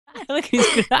Look, he's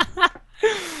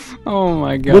oh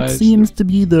my god. What seems to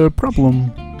be the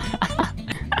problem?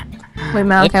 Wait,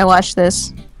 Malachi, watch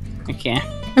this. Okay.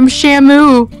 I'm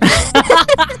Shamu.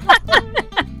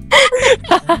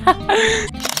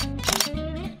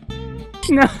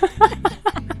 No.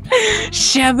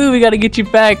 Shamu, we gotta get you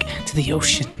back to the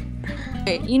ocean.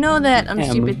 Wait, you know that Yeah,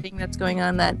 stupid thing that's going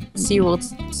on that SeaWorld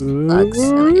sucks? And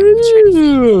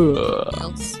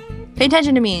pay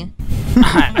attention to me.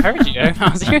 I heard you. I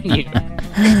was hearing you.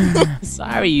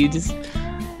 Sorry, you just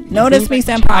Notice me,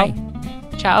 senpai.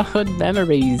 childhood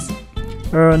memories.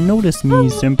 Notice me,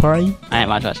 senpai. Alright,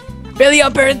 watch. Billy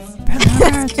up birds!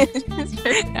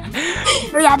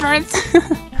 Billy up birds!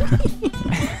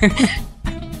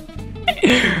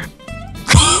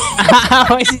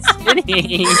 How is he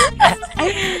spinning?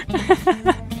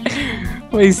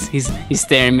 Well, he's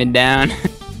staring me down.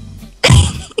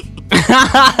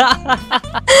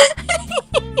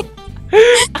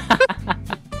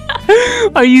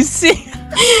 Are you serious?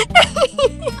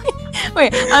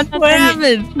 Wait, I'm not done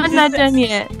yet. I'm not done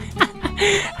yet.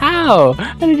 How?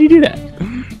 How did you do that?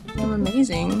 I'm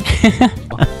amazing.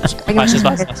 Watch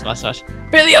this, watch.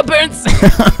 Billy up birds!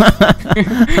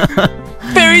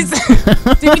 Fairies!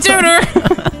 Timmy Turner!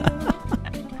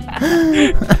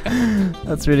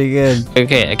 That's really good.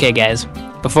 Okay, guys.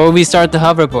 Before we start the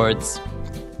hoverboards,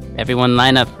 everyone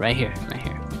line up right here.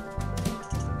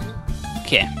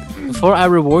 Okay. Before I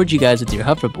reward you guys with your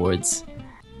hoverboards,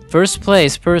 first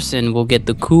place person will get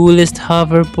the coolest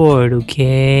hoverboard,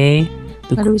 okay?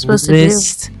 The What are we supposed to do?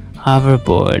 coolest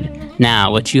hoverboard.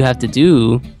 Now, what you have to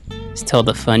do is tell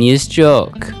the funniest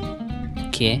joke.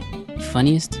 Okay?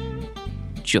 Funniest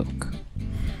joke.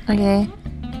 Okay.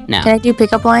 Now, Can I do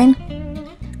pickup line?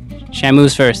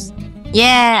 Shamu's first.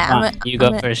 Yeah. Come on, you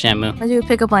go first, Shamu. I'm gonna do a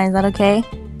pickup line. Is that okay?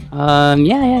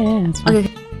 Yeah, it's fine.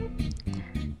 Okay.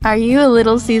 Are you a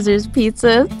Little Caesars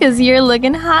pizza? Because you're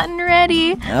looking hot and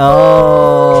ready.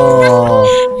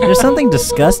 Oh, there's something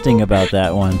disgusting about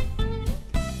that one.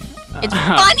 It's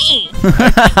funny!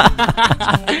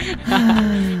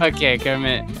 Okay,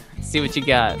 Kermit, see what you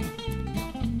got.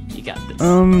 You got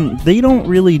this. They don't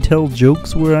really tell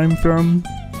jokes where I'm from,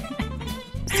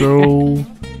 so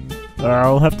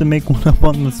I'll have to make one up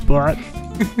on the spot.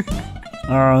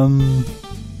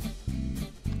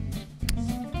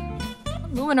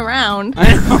 Moving around.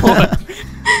 I know.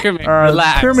 Kermit,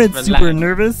 relax. Kermit's super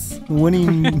nervous. When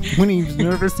he's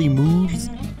nervous, he moves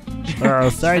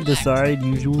side to side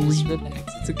usually. Just relax.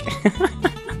 It's okay.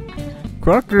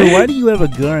 Crocker, why do you have a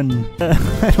gun?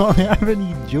 I don't have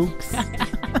any jokes.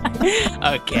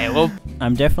 Okay, well.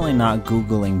 I'm definitely not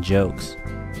Googling jokes.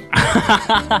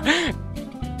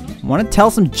 Want to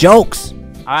tell some jokes?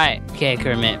 Alright, okay,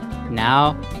 Kermit.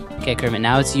 Now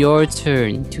it's your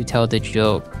turn to tell the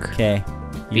joke. Okay.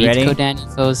 You ready? Do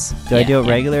I do it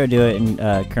regular or do it in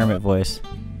Kermit voice?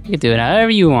 You can do it however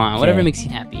you want, whatever Okay. makes you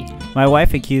happy. My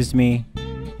wife accused me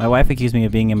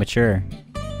of being immature.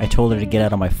 I told her to get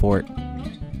out of my fort.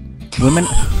 Women.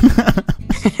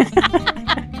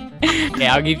 Okay,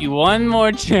 I'll give you one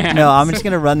more chance. No, I'm just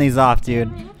gonna run these off,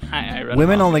 dude. I run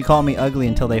Women them off. only call me ugly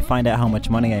until they find out how much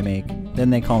money I make.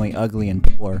 Then they call me ugly and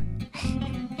poor.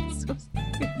 So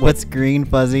stupid. What's green,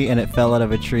 fuzzy, and it fell out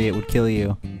of a tree? It would kill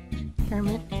you.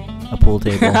 Kermit. A pool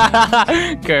table.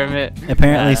 Kermit.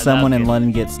 Apparently, Nah, someone that'll in be-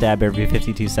 London gets stabbed every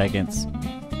 52 seconds.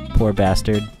 Poor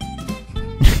bastard.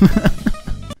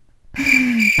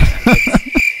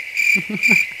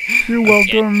 You're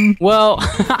welcome. Well.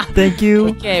 Thank you.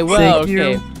 Okay, well, Thank you.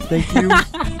 okay. Thank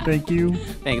you. Thank you.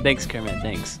 Thanks, Kermit.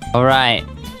 Thanks. All right.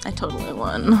 I totally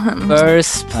won.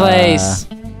 First place.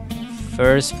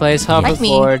 First place Like me.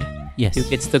 hoverboard. Yes. Who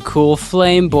gets the cool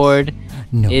flame board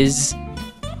No. is.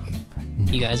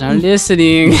 You guys aren't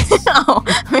listening. Oh,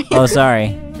 Oh,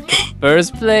 sorry.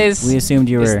 First place. We assumed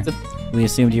you is were. the- We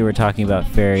assumed you were talking about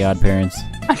Fairy Odd Parents.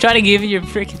 I'm trying to give you your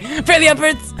freaking fairly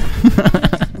upwards.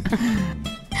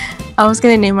 I was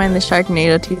gonna name mine the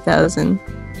Sharknado 2000.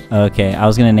 Okay, I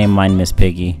was gonna name mine Miss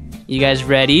Piggy. You guys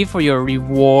ready for your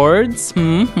rewards?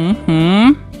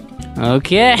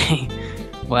 Okay.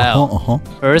 Well,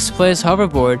 first place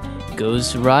hoverboard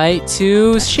goes right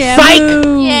to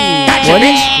Shamu. Yay! What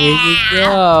is? Here you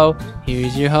go.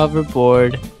 Here's your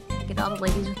hoverboard. Get all the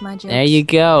ladies with my jokes. There you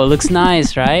go. Looks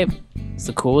nice, right? It's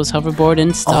the coolest hoverboard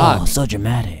in stock. Oh, so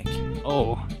dramatic.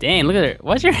 Oh, dang! Look at her.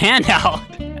 What's your hand out?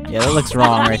 Yeah, that looks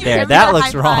wrong right there. Give me That a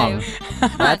looks high wrong.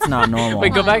 five. That's not normal.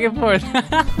 Wait, go back and forth.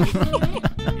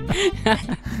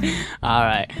 All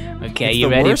right. Okay, It's you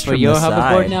the ready worst for from your the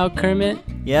hoverboard side. now, Kermit?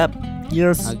 Yep.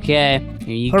 Yes. Okay,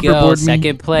 here you Hoverboard go. me.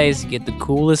 Second place. You get the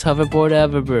coolest hoverboard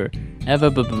ever.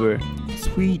 Ever.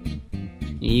 Sweet. Here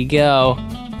you go.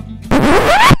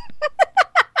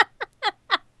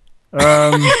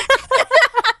 I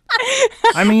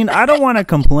mean, I don't want to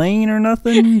complain or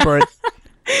nothing, but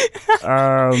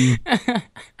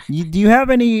do you have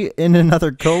any in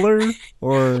another color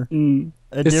or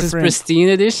a This is different? pristine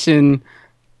edition.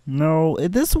 No,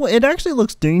 it actually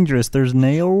looks dangerous. There's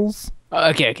nails. Oh,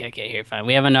 okay. Here, fine.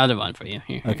 We have another one for you.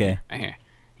 Here. Okay. Right here.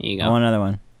 Here you I go. want another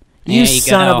one. There You you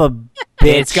son go. of a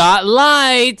bitch! It's got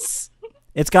lights.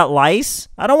 It's got lice.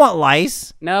 I don't want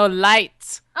lice. No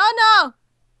lights. Oh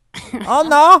Oh no!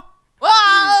 no!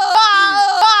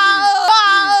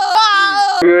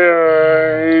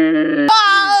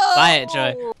 Buy it,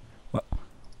 Joy.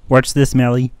 Watch this,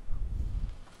 Melly.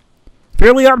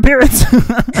 Fairly Odd Parents.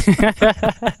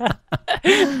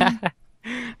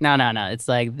 No. It's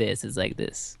like this. It's like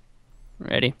this.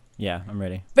 Ready? Yeah, I'm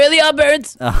ready. Fairly Odd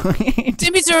Birds. Oh,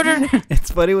 Timmy Turner.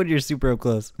 it's funny when you're super up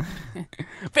close.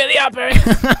 Fairly Odd Birds.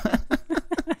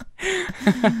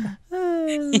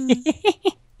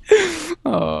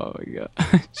 Oh my god.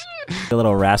 A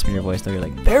little rasp in your voice, though. You're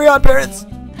like, Very Odd Parents.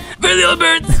 Fairly Odd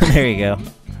Birds. There you go.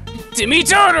 Timmy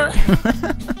Turner.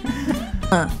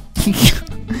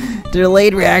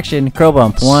 Delayed reaction. Crow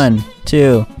bump. 1,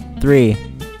 2, 3.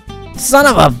 Son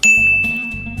of a.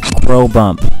 Crow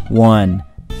bump. 1,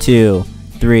 2,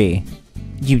 3.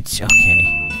 You okay?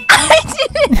 I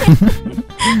did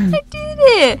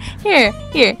it.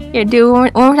 Here. Do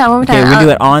it one more time. Okay, we do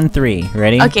it on 3.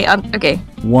 Ready? Okay. Okay.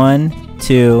 1,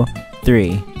 2,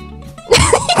 3.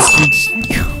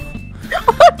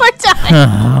 One more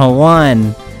time.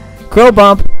 1. Crow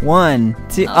bump. 1,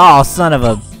 2. Oh, son of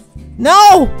a.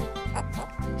 No!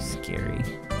 Scary.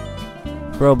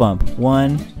 Crow bump.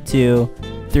 1, 2,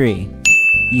 3.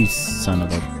 You son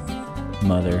of a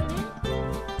mother.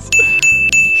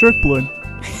 Shark blood.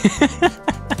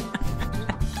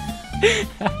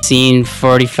 Scene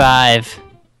 45.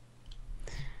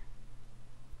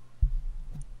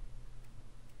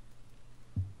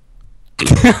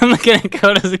 I'm looking at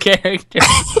Koda's character.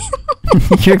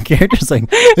 Your character's like,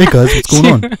 hey guys, what's going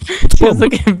on? What's the She was problem?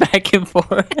 looking back and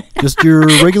forth. Just your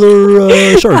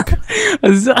regular shark.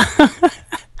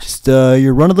 Just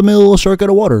your run-of-the-mill shark out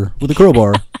of water with a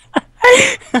crowbar.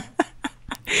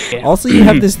 Also, you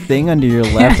have this thing under your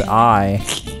left eye.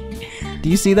 Do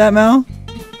you see that, Mal?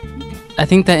 I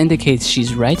think that indicates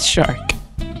she's right, Shark.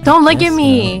 Don't look at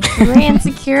me. I'm very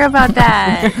insecure about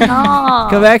that. No.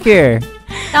 Come back here.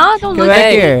 No, don't Come look back at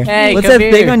me. here. hey, What's come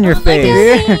that thing here. on your Don't look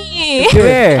face? at me. Come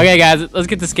here. Okay, guys, let's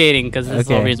get to skating because this is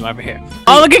the whole Okay. reason why we're here.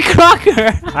 Oh, look at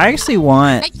Crocker! I actually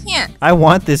want. I can't. I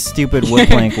want this stupid wood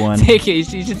plank one. Take it. You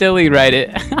should totally write it.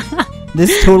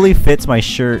 This totally fits my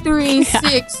shirt.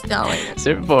 $6.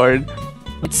 Surfboard.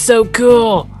 It's so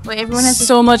cool. Wait, everyone has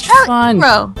So much to. fun.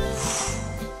 Bro.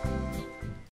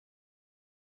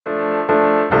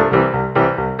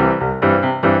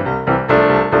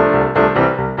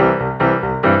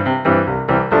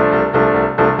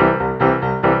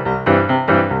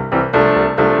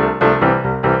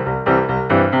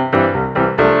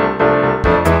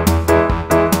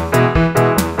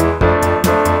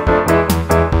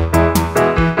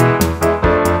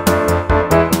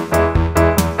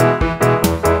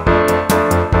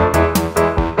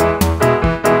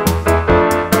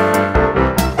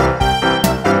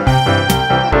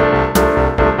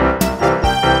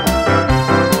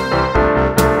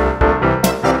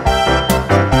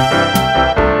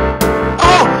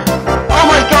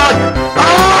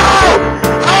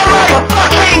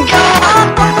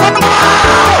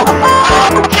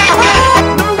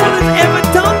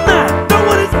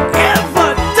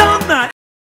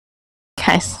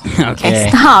 Guys. Okay.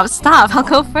 Stop. I'll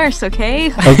go first,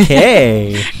 okay?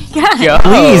 Okay. Yeah.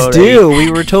 Please do.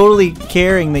 We were totally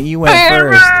caring that you went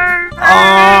first.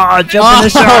 Oh, jump in the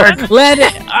shark. Let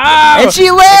it. Oh. And she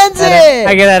lands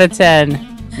I it. get out of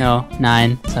 10. No,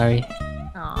 9. Sorry.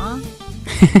 Aw.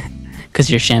 Because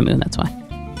you're Shamu, that's why.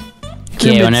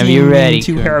 Okay, whenever you're ready.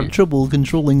 To Courtney. have trouble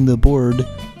controlling the board.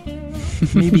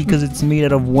 Maybe because it's made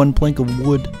out of one plank of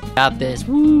wood. Got this.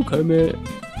 Woo, Kermit.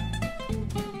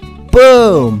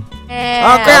 Boom.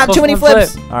 Yeah. Oh crap! Flip, Too many flip,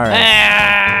 flips. flip. All right.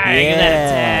 Ah, I get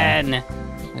Yeah. out of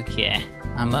 10. Okay,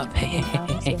 I'm up. Hey.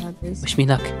 Let's see how it is. Wish me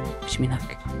luck. Wish me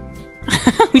luck.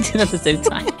 We did it at the same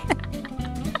time.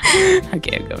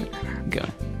 Okay, I'm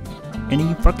going.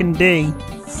 Any fucking day.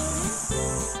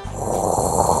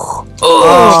 Oh!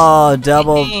 Oh,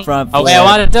 double front flip. Okay, I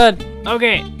want it done.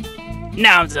 Okay.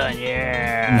 Now I'm done.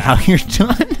 Yeah. Now you're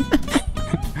done.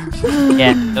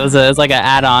 Yeah, it was like an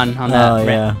add-on on that Oh,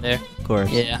 ramp yeah. there. Of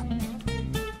course. Yeah.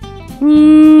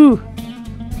 Woo!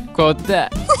 Quote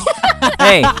that.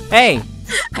 Hey,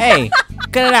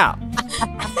 cut it out.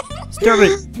 Stop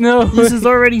it. No. This is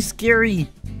already scary.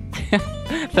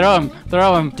 Throw him.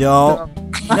 Throw him. Don't.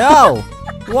 No.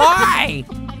 Why?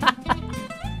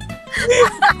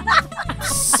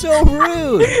 So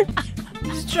rude.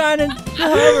 He's trying to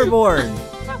hoverboard.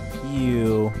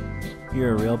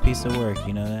 You're a real piece of work.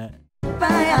 You know that?